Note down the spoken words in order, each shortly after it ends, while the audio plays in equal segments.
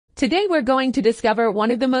Today we're going to discover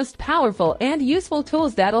one of the most powerful and useful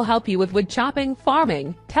tools that'll help you with wood chopping,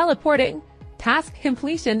 farming, teleporting, task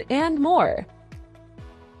completion, and more.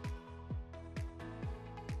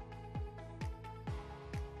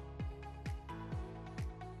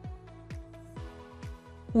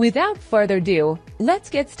 Without further ado,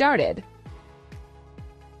 let's get started.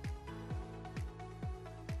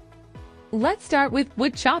 Let's start with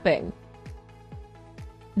wood chopping.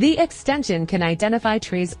 The extension can identify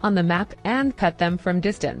trees on the map and cut them from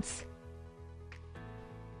distance.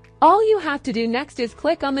 All you have to do next is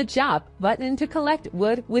click on the Chop button to collect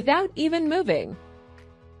wood without even moving.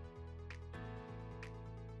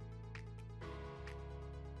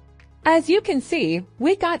 As you can see,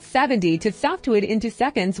 we got 70 to softwood into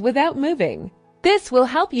seconds without moving. This will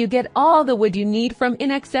help you get all the wood you need from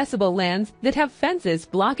inaccessible lands that have fences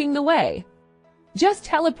blocking the way. Just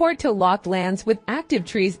teleport to locked lands with active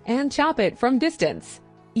trees and chop it from distance.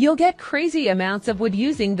 You'll get crazy amounts of wood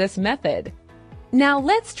using this method. Now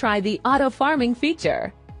let's try the auto farming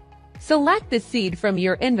feature. Select the seed from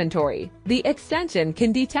your inventory. The extension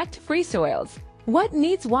can detect free soils, what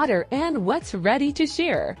needs water, and what's ready to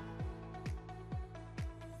shear.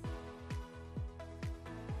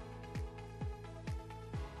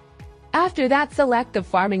 After that, select the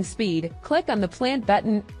farming speed, click on the plant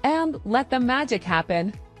button, and let the magic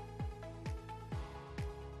happen.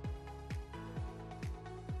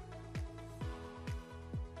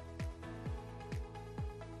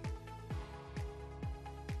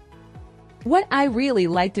 What I really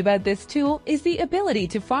liked about this tool is the ability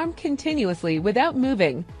to farm continuously without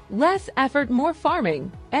moving. Less effort, more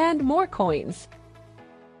farming, and more coins.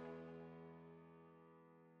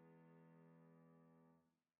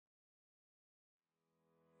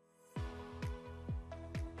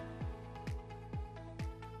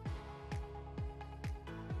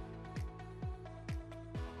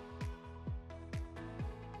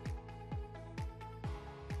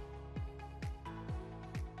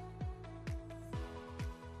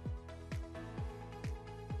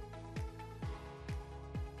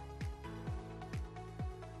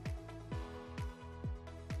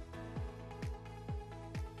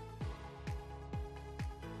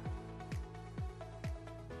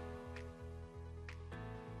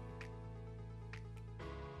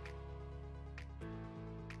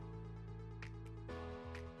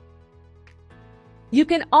 You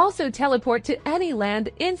can also teleport to any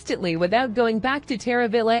land instantly without going back to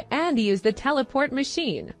Terravilla and use the teleport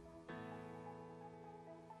machine.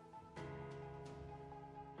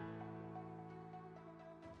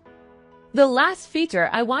 The last feature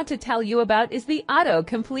I want to tell you about is the auto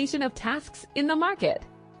completion of tasks in the market.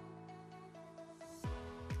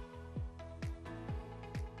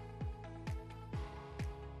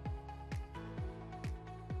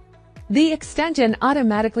 The extension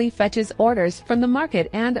automatically fetches orders from the market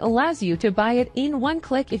and allows you to buy it in one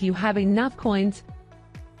click if you have enough coins.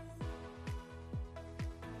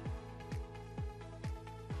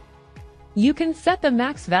 You can set the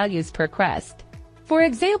max values per quest. For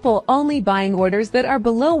example, only buying orders that are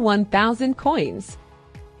below 1,000 coins.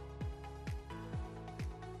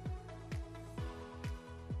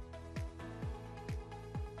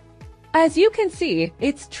 As you can see,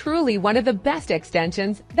 it's truly one of the best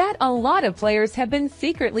extensions that a lot of players have been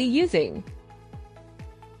secretly using.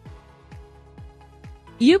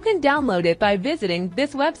 You can download it by visiting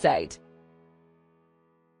this website.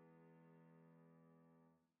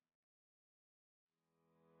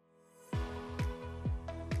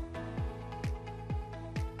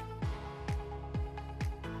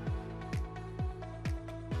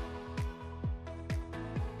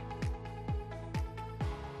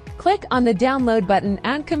 Click on the download button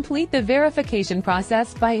and complete the verification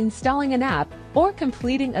process by installing an app or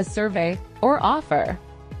completing a survey or offer.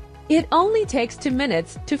 It only takes 2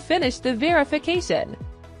 minutes to finish the verification.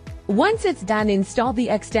 Once it's done, install the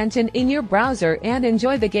extension in your browser and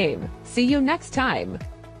enjoy the game. See you next time.